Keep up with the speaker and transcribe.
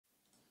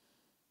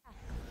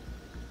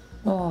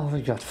Oh,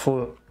 we got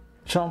full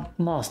jump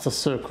master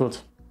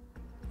circuit.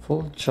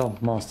 Full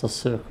jump master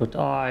circuit.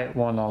 I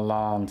wanna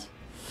land.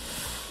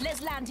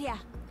 Let's land here.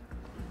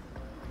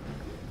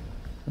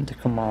 In the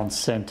command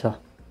center.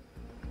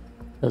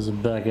 There's a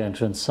back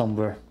entrance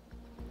somewhere.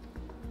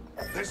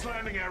 This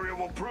landing area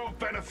will prove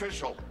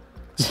beneficial.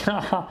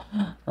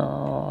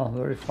 Oh,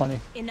 very funny.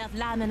 Enough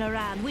lambing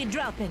around. We're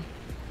dropping.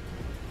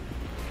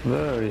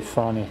 Very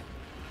funny.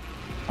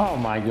 Oh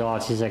my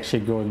god, he's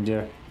actually going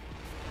there.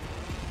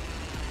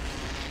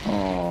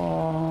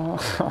 Oh,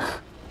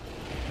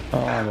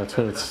 oh, that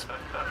hurts.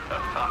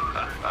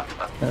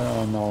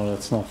 Oh no,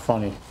 that's not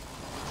funny.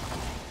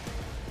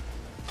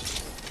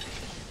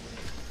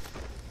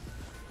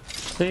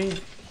 See?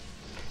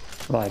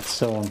 Right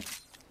zone.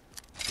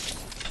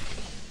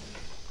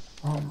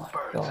 Oh my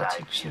god,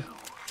 actually.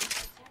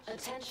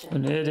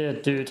 An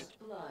idiot, dude.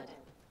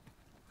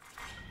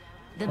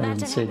 The I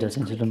didn't say that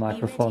into the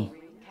microphone.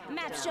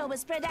 Map show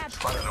is spread out.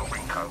 Spotted a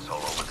ring console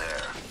over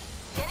there.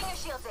 Getting your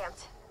shields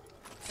amped.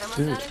 Someone's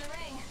Dude. not in the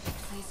ring.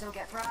 Please don't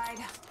get fried.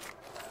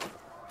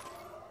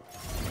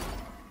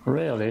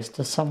 Really? Is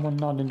there someone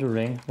not in the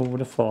ring? Who would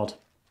have thought?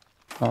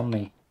 Not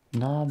me.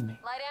 Not me.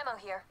 Light ammo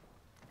here.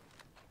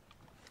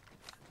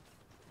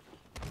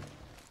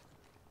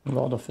 A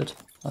lot of it.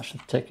 I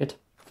should take it.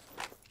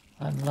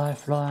 I'm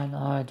lifeline.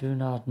 I do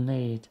not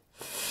need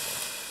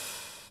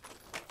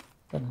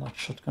that much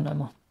shotgun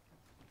ammo.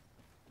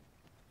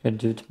 Okay,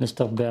 dude,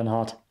 Mr.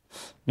 Bernhard.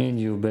 Me and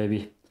you,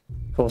 baby.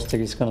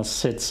 Caustic is gonna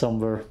sit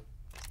somewhere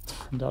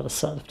on the other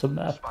side of the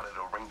map. Spotted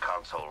a ring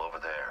console over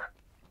there.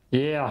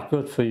 Yeah,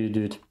 good for you,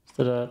 dude. Is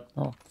that a...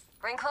 Oh.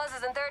 Ring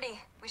closes in 30.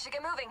 We should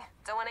get moving.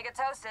 Don't want to get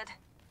toasted.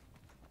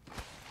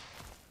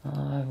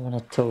 I wanna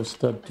toast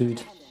that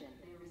dude.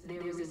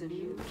 There is a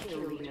new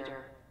kill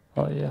leader.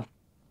 Oh yeah.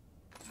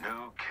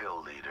 New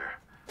kill leader.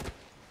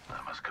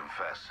 I must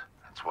confess,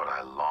 it's what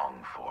I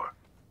long for.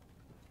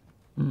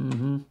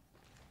 Mm-hmm.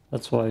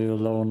 That's why you're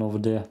alone over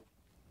there.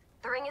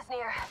 The ring is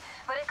near,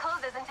 but it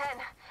closes in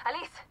 10.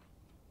 Alice.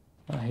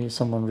 I hear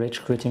someone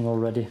rage quitting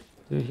already.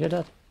 Do you hear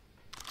that?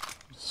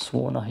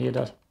 Sworn I hear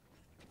that.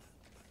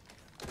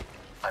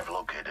 I've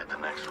located the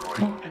next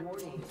ring.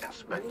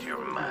 Inspect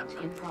your map.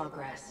 In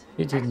progress.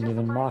 He didn't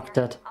even mark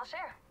that. I'll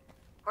share.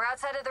 We're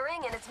outside of the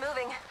ring and it's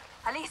moving.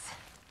 Alice.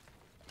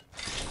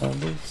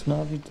 Alice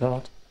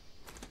Navidad.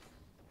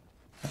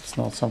 That's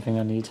not something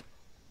I need.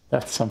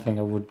 That's something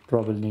I would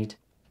probably need.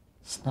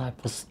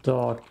 Sniper's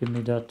dog, give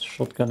me that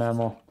shotgun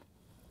ammo.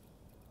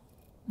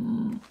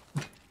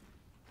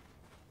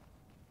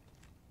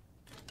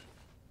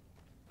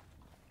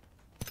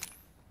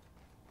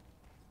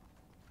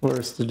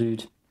 Where's the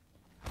dude?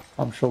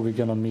 I'm sure we're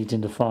gonna meet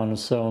in the final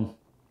zone.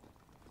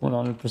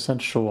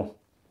 100% sure.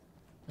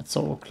 That's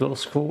all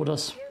close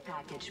quarters. Care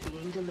package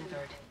being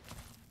delivered.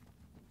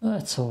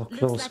 That's all Looks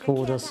close like a care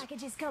quarters.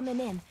 package is coming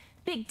in.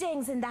 Big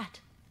things in that.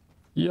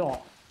 Yeah.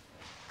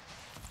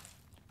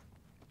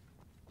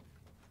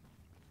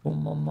 Oh,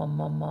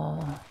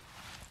 mama.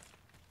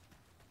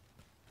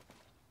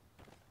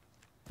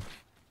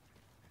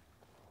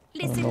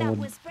 Listen know up, what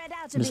we're spread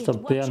out a bit. Mr.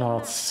 Watch your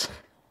Bernhard's...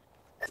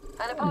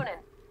 An opponent.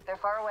 They're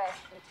far away.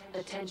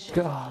 Attention.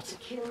 God. The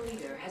kill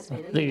leader has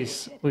been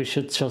Please, we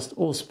should just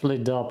all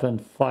split up and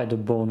fight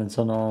opponents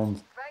on our own.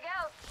 Frag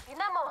out.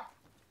 Inamo.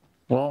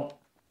 Well,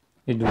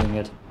 you're doing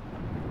it.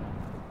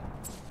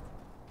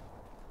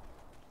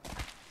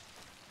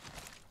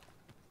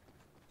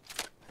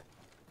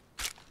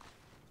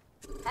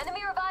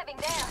 Enemy reviving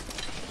there.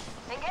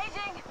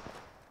 Engaging.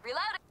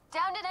 Reloading.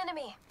 Downed an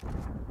enemy.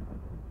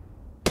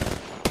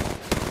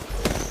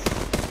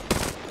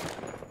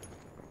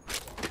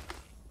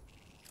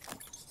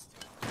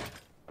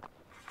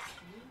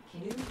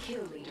 new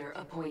kill leader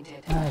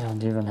appointed. I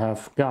don't even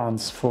have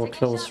guns for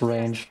close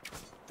range.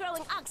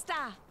 Throwing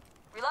Oxstar.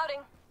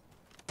 Reloading.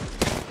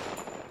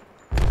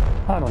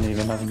 I don't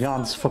even have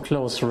guns for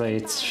close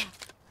range.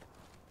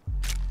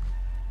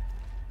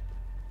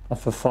 Or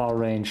for far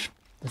range.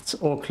 It's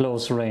all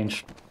close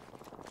range.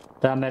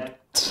 Damn it.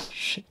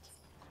 Shit.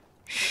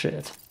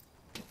 Shit.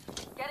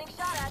 Getting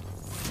shot at.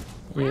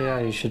 Yeah,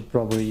 you should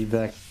probably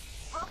evac.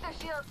 Broke their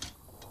shields.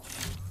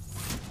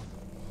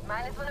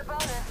 Minus one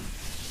opponent.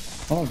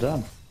 Oh,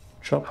 damn.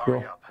 Chop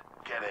Hurry go. up.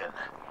 Get in.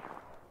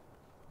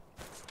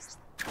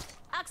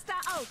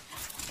 Oxstar out.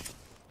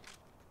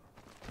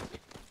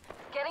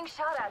 Getting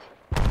shot at.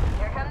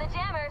 Here come the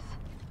jammers.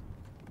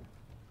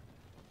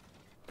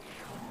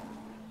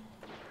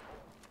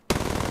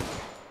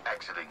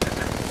 Exiting the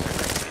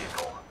next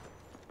vehicle.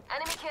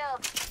 Enemy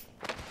killed.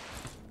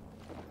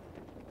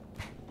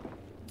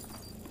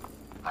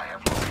 I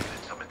have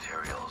located some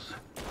materials.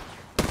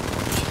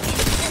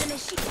 Enemy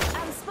sheep.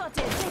 I'm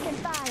spotted. Taking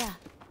fire.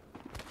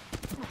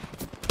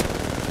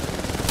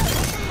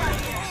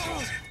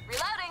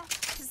 Reloading.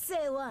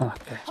 Say what?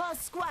 Okay. Whole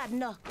squad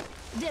knock.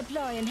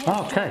 Deploying him.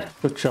 Okay,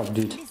 good job,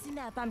 dude. Listen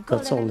up. I'm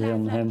That's calling all a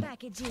on lifeline him.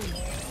 package in.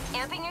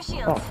 Amping your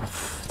shields. Oh,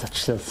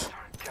 that's just...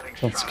 Getting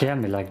Don't shot scare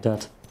me like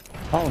that.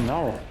 Oh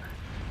no. at.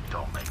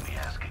 Don't make me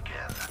ask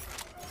again.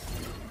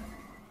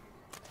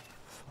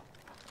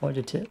 Why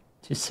did he...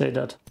 Did you say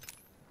that?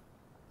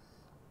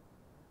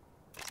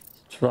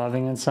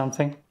 Driving in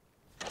something?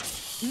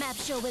 Map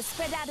show will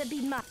spread out a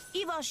bit more.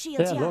 Evo shield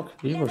Yeah, here. look,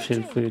 Evo Level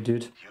shield 2. for you,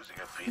 dude. Using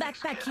a Phoenix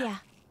Backpack kit. here.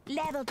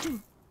 Level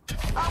 2.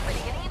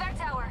 Opening an evac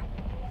tower.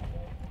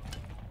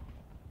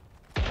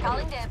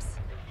 Calling dibs.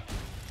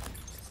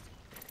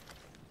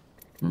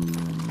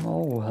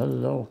 Oh,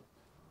 hello.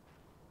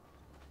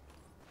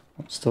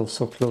 I'm still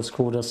so close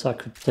quarters, I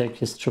could take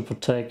his triple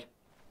take.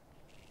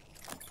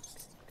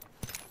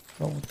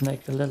 That would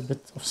make a little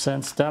bit of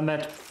sense. Damn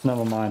it!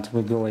 Never mind,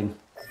 we're going.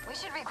 We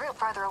should regroup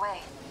farther away.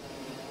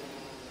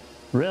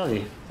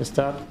 Really? Is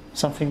that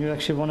something you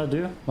actually want to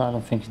do? I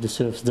don't think he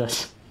deserves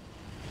that.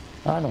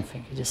 I don't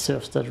think he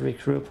deserves that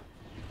regroup.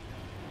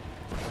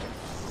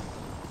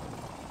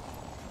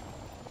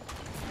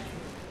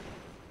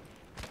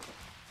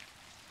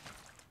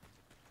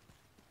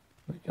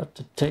 We got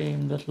the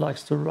team that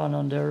likes to run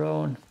on their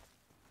own.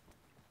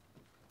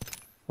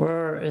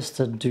 Where is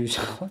the dude?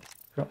 Oh,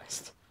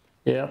 Christ.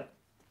 Yep.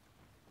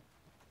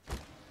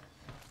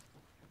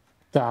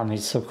 Damn,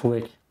 he's so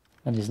quick.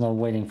 And he's not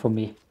waiting for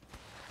me.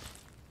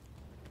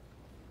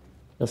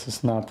 There's a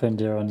sniper in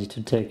there, I need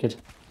to take it.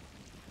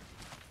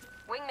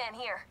 Wingman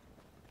here.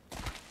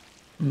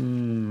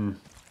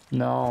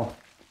 No.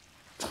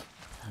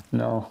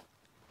 No.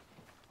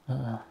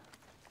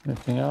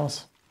 Anything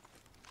else?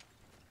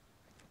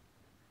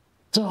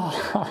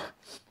 Oh,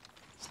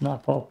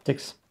 sniper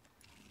optics.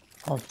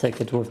 I'll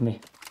take it with me.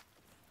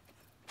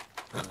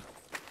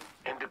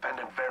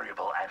 Independent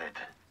variable added.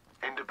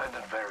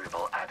 Independent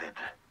variable added.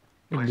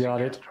 You Placing got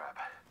gas it. trap.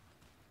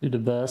 You're the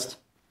best.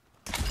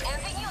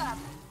 Amping you up.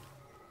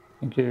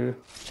 Thank you.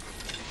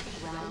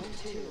 Round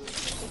 2.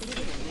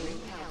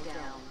 Beginning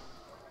countdown.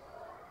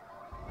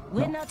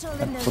 We're not all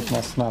in the Put my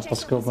lead. sniper Check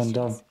scope on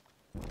down. positions.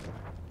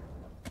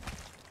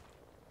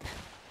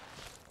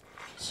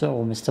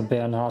 So, Mr.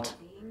 Bernhard,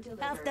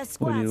 Half the where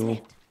squad's do you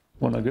left.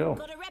 wanna go?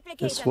 Got a replicator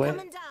This way?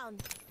 coming down.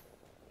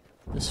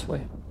 This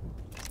way.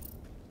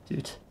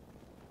 Dude.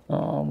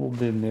 Oh, it will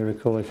be a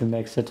miracle if he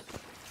makes it.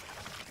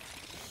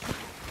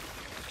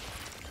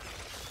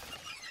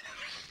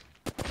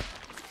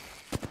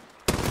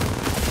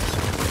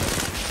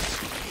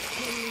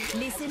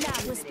 Listen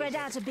up, we'll spread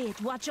out a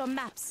bit. Watch your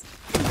maps.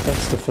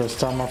 That's the first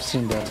time I've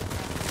seen that.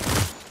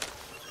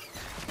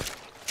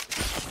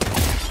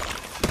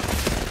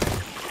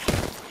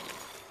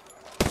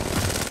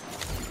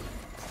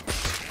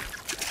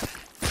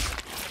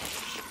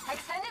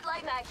 Extended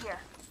light mag here.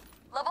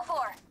 Level 4.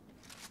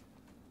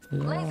 Yeah,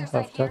 I Laser have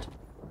sight here. that.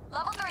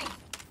 Level 3.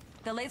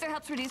 The laser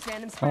helps reduce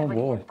random spread Oh when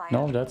you boy, hit fire.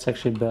 no, that's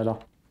actually better.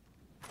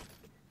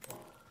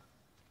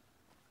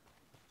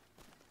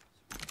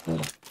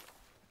 Better.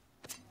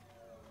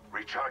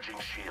 Recharging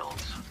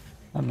shields.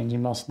 I mean, he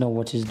must know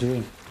what he's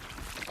doing.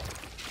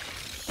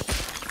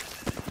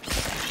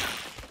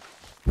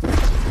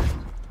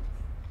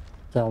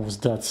 That was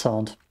that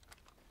sound.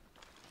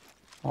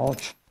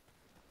 Ouch.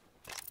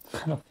 I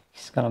don't think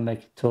he's gonna make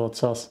it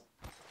towards us.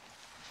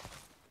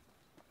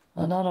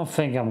 And I don't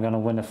think I'm gonna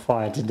win a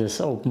fight in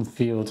this open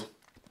field.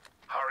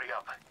 Hurry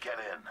up. Get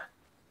in.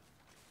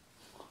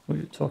 Who are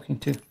you talking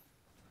to?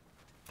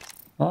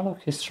 Oh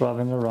look, he's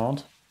driving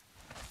around.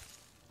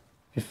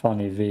 It'd be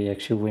funny if we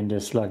actually win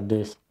this like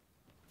this.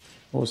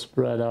 All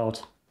spread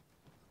out.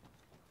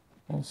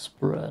 All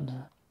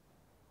spread.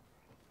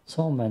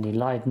 So many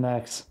light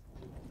mags.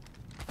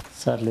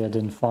 Sadly I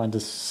didn't find a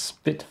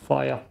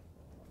Spitfire.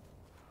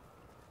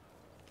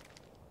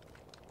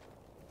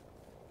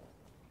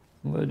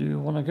 Where do you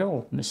want to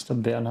go,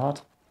 Mr.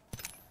 Bernhard?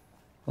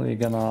 Are you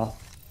gonna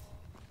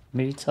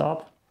meet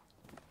up?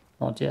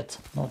 Not yet,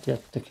 not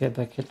yet, the care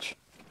package.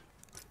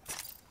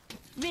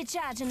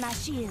 Recharging my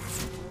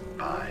shields.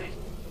 Bye.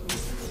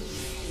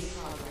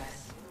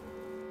 Progress.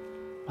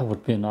 That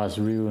would be a nice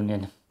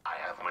reunion. I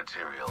have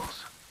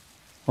materials.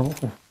 Oh,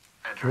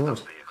 Enter the good.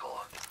 vehicle.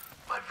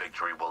 My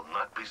victory will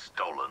not be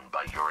stolen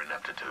by your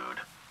ineptitude.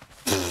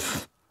 We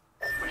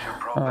should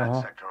probe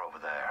that sector over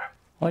there.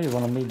 Oh, you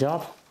wanna meet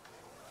up?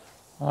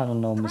 I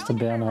don't know, Mr.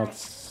 Bernhard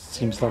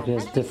seems like he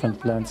has different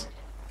plans.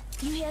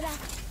 You hear that?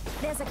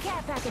 There's a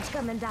care package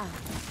coming down.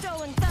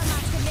 Throwing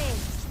thermite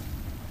grenades.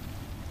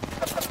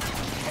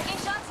 Taking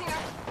shots here.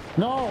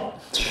 No!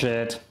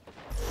 Shit.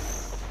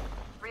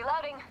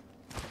 Reloading.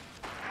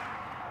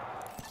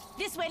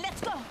 This way, let's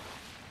go.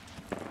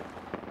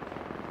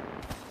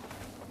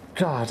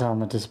 God,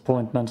 I'm a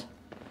disappointment.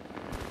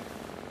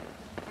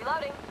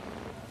 Reloading.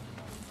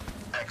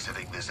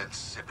 Exiting this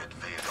insipid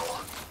vehicle.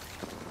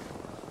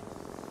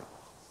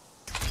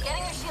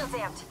 Getting your shields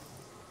amped.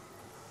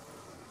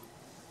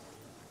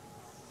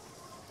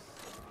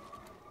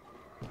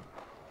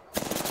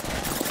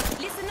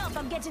 Listen up,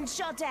 I'm getting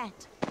shot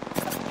at.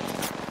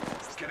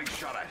 Getting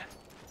shot at.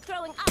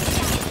 Throwing up.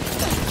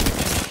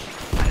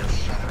 I have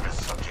shattered a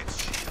subject's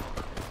shield.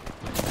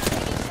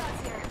 Taking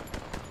shots here.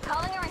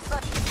 Calling a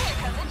response. Here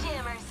come the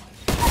jammers.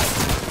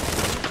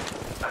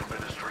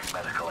 Administering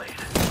medical aid.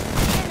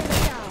 Enemy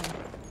down.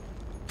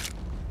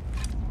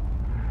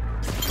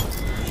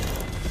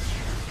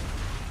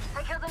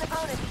 I killed an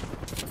opponent.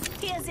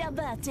 Here's your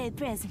birthday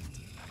present.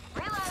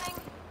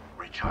 Reloading.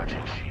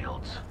 Recharging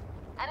shields.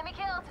 Enemy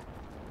killed.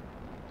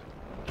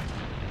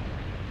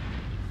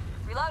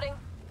 Reloading.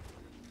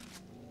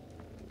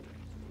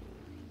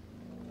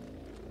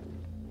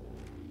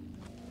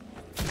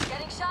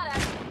 Getting shot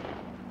at.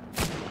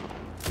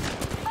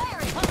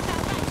 Firing.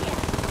 Hostile right here.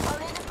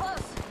 Opponent is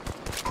close.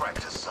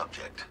 Practice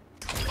subject.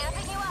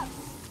 Amping you up.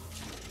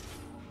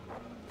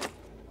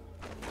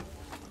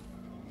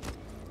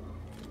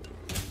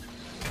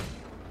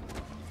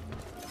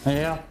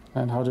 Yeah,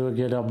 and how do I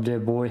get up there,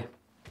 boy?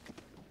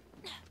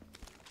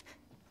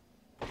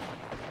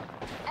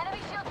 Enemy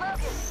shield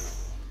broken.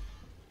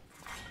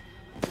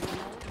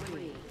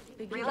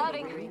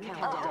 Reloading.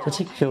 Did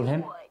he kill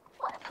him?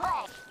 What a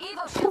play.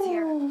 Evo shields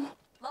here.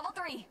 Level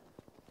 3.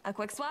 A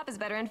quick swap is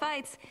better in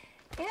fights.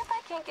 If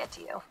I can't get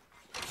to you.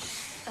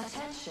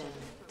 Attention.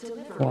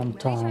 Delivery. One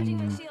Recharging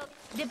my time. shield.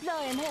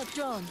 Deploying health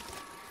drone.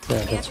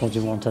 Yeah, that's what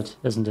you wanted,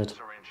 isn't it?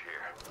 Syringe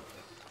here.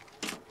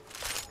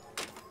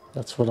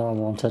 That's what I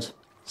wanted.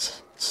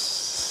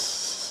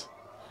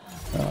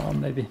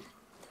 Maybe.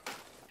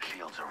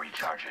 Shields are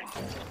recharging.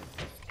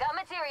 Got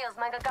materials,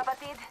 mga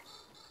kapatid.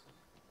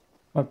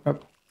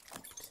 Up.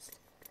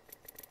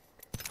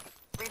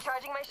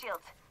 Recharging my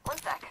shields. One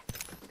sec.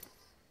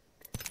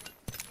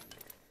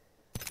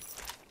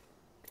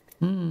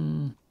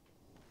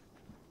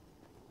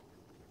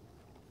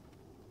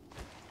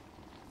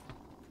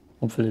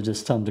 Hopefully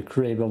this time the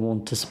Kraber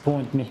won't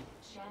disappoint me.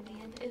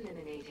 Champion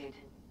eliminated.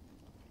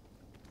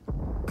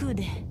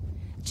 Good.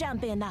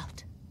 Champion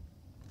out.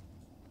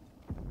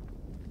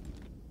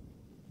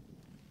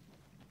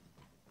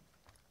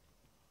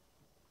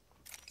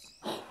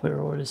 We're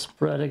already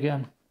spread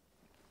again.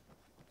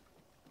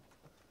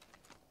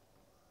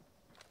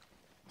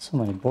 So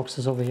many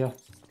boxes over here.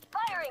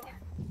 Firing.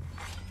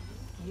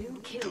 You Do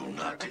killed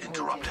not your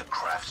interrupt a opponent.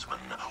 craftsman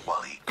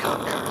while he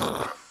conquers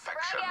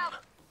perfection. Frag out.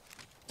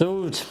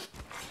 Dude,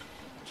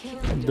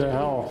 Killed what the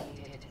hell?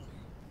 eliminated.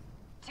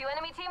 2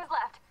 enemy teams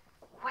left.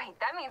 Wait,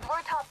 that means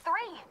we're top 3.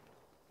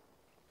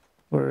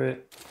 Where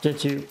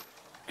did you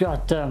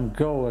goddamn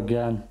go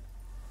again?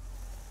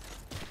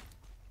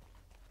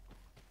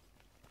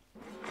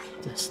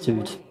 This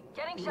dude.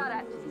 Getting shot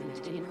at.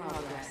 Movement in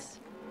progress.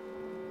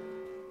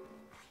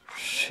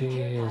 She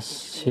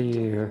is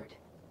here.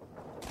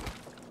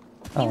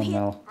 Oh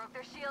no. Broke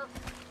their shields.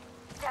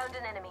 Downed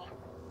an enemy.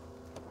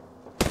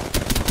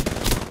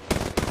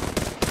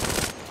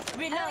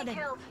 Enemy Reloading.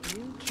 killed.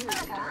 New kill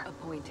leader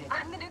appointed.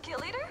 I'm the new kill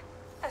leader?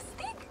 A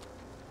stick?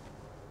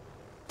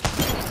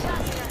 Getting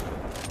shot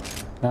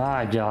here.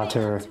 I got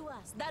her. To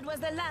us. That was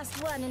the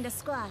last one in the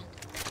squad.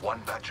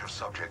 One batch of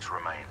subjects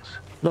remains.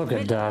 Look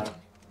at that.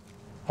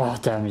 Oh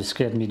damn, you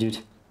scared me, dude.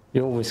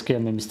 You always scare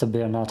me, Mr.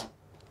 Bernard.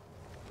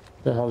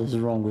 The hell is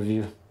wrong with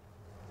you?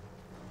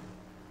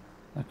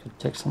 I could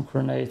take some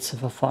grenades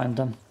if I find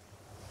them.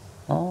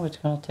 Oh, it's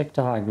gonna take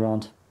the high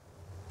ground.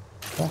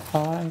 The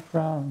high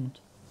ground.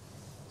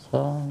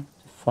 So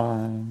to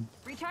find.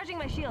 Recharging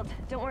my shield.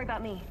 Don't worry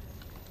about me.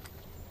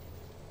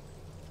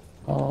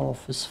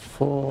 Office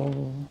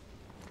full.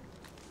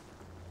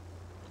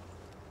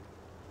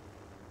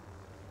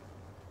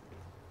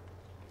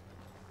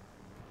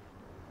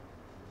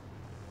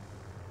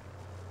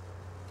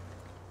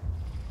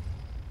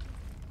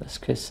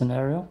 Best case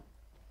scenario,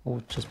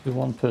 would just be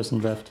one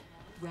person left.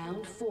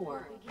 Round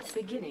 4.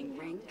 Beginning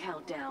ring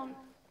countdown.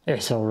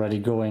 It's already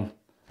going.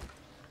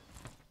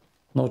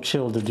 No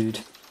chill, the dude.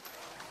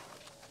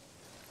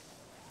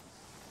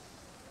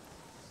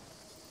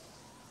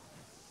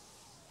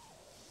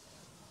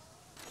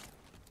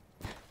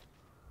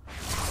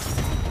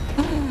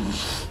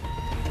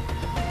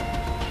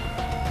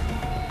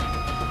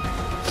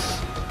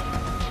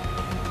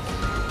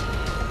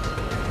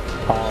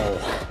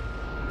 Oh.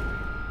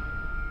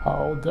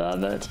 Oh,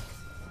 damn it.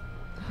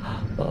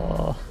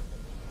 Oh.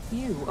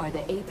 You are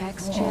the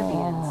Apex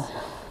champions.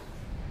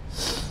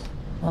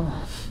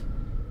 Oh.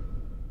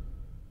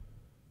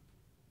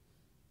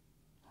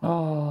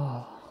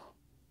 Oh.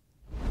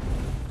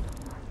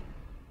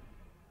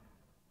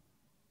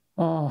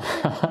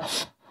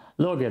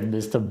 Look at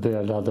Mr.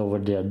 Bernard over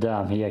there.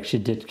 Damn, he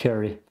actually did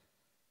carry.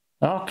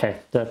 Okay,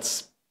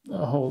 that's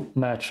a whole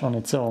match on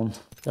its own.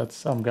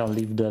 That's, I'm gonna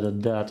leave that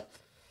at that.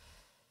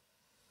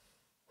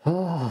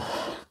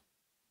 Oh.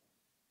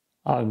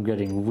 I'm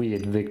getting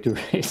weird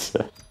victories.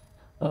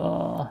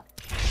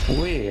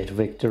 Weird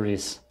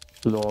victories.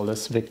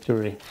 Flawless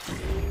victory.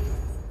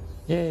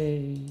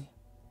 Yay.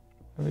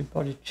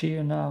 Everybody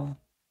cheer now.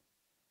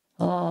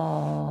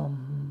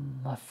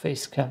 My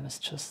face cam is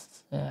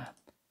just, yeah.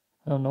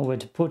 I don't know where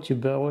to put you,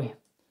 boy.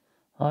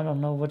 I don't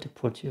know where to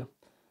put you.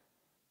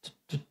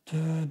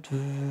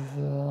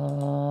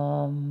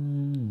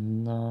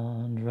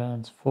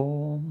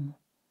 Transform.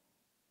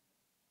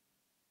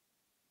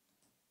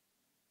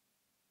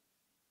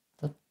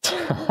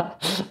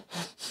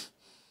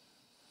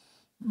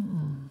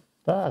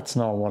 That's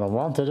not what I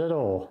wanted at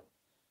all.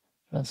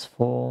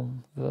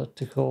 Transform,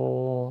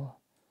 vertical,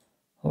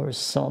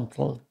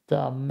 horizontal,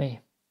 damn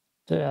me.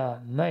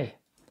 Damn me.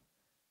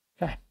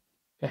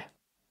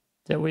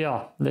 there we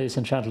are, ladies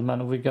and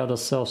gentlemen. We got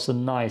ourselves a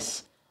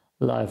nice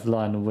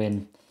lifeline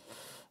win.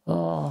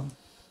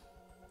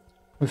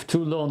 With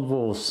 2 lone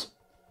wolves.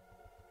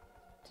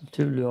 The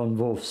 2 lone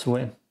wolves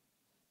win.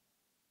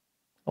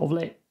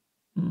 Lovely.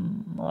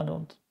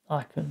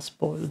 I can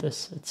spoil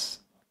this. It's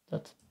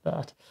not that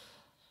bad.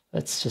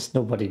 It's just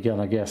nobody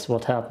gonna guess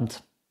what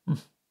happened.